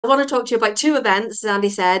want to talk to you about two events, as Andy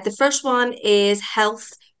said. The first one is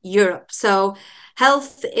Health Europe. So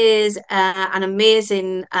Health is an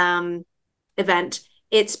amazing event.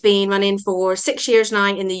 It's been running for 6 years now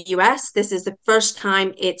in the US. This is the first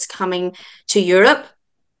time it's coming to Europe.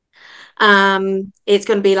 It's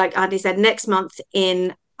going to be, like Andy said, next month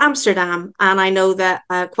in Amsterdam. And I know that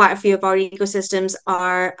quite a few of our ecosystems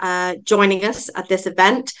are joining us at this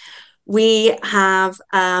event. We have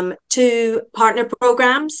two partner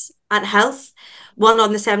programs at Health, one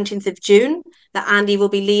on the 17th of June that Andy will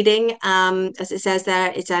be leading. As it says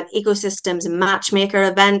there, it's an ecosystems matchmaker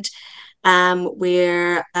event.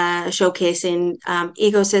 We're showcasing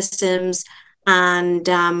ecosystems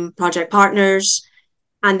and project partners.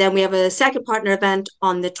 And then we have a second partner event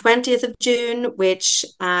on the 20th of June, which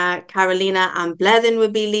Carolina and Blethen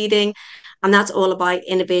will be leading. And that's all about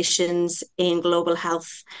innovations in global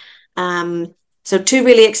health. So two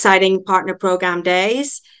really exciting partner program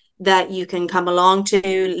days that you can come along to,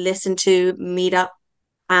 listen to, meet up.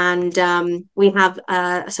 And we have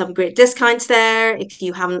some great discounts there. If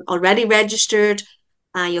you haven't already registered,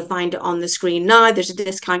 you'll find it on the screen now. There's a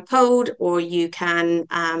discount code, or you can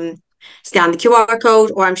scan the QR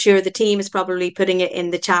code, or I'm sure the team is probably putting it in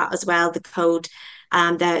the chat as well, the code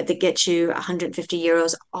that gets you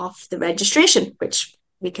 €150 off the registration, which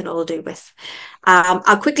we can all do with.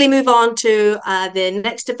 I'll quickly move on to the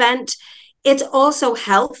next event. It's also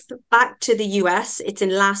Health back to the US. It's in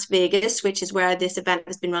Las Vegas, which is where this event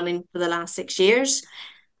has been running for the last 6 years.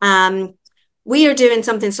 We are doing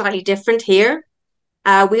something slightly different here.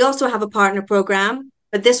 We also have a partner program,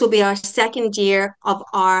 but this will be our second year of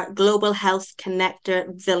our Global Health Connector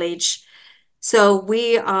Village. So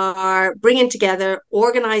we are bringing together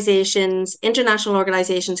organizations, international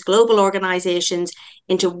organizations, global organizations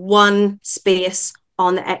into one space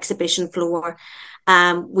on the exhibition floor.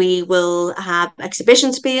 We will have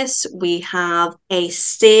exhibition space. We have a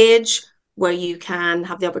stage where you can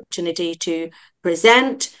have the opportunity to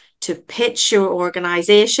present, to pitch your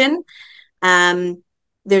organization.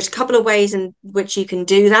 There's a couple of ways in which you can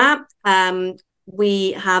do that.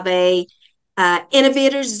 We have a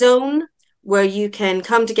innovators zone where you can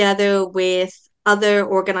come together with other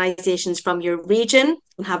organizations from your region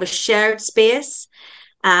and have a shared space.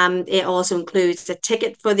 It also includes a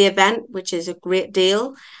ticket for the event, which is a great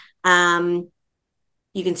deal.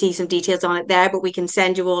 You can see some details on it there, but we can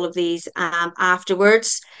send you all of these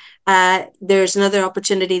afterwards. There's another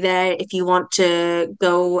opportunity there if you want to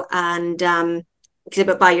go and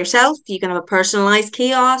exhibit by yourself. You can have a personalized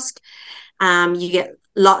kiosk. You get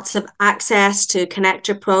lots of access to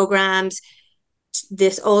connector programs.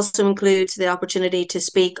 This also includes the opportunity to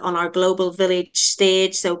speak on our Global Village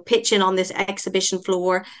stage. So pitching on this exhibition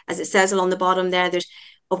floor, as it says along the bottom there, there's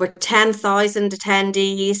over 10,000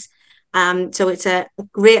 attendees. So it's a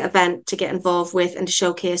great event to get involved with and to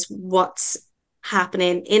showcase what's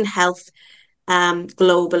happening in health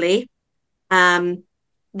globally.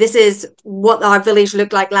 This is what our village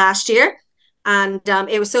looked like last year. And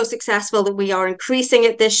it was so successful that we are increasing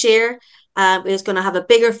it this year. It's going to have a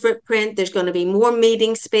bigger footprint. There's going to be more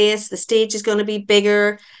meeting space. The stage is going to be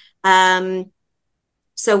bigger.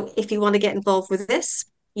 So if you want to get involved with this,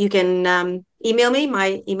 you can email me.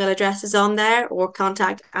 My email address is on there, or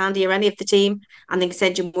contact Andy or any of the team, and they can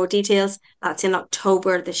send you more details. That's in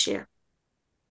October this year.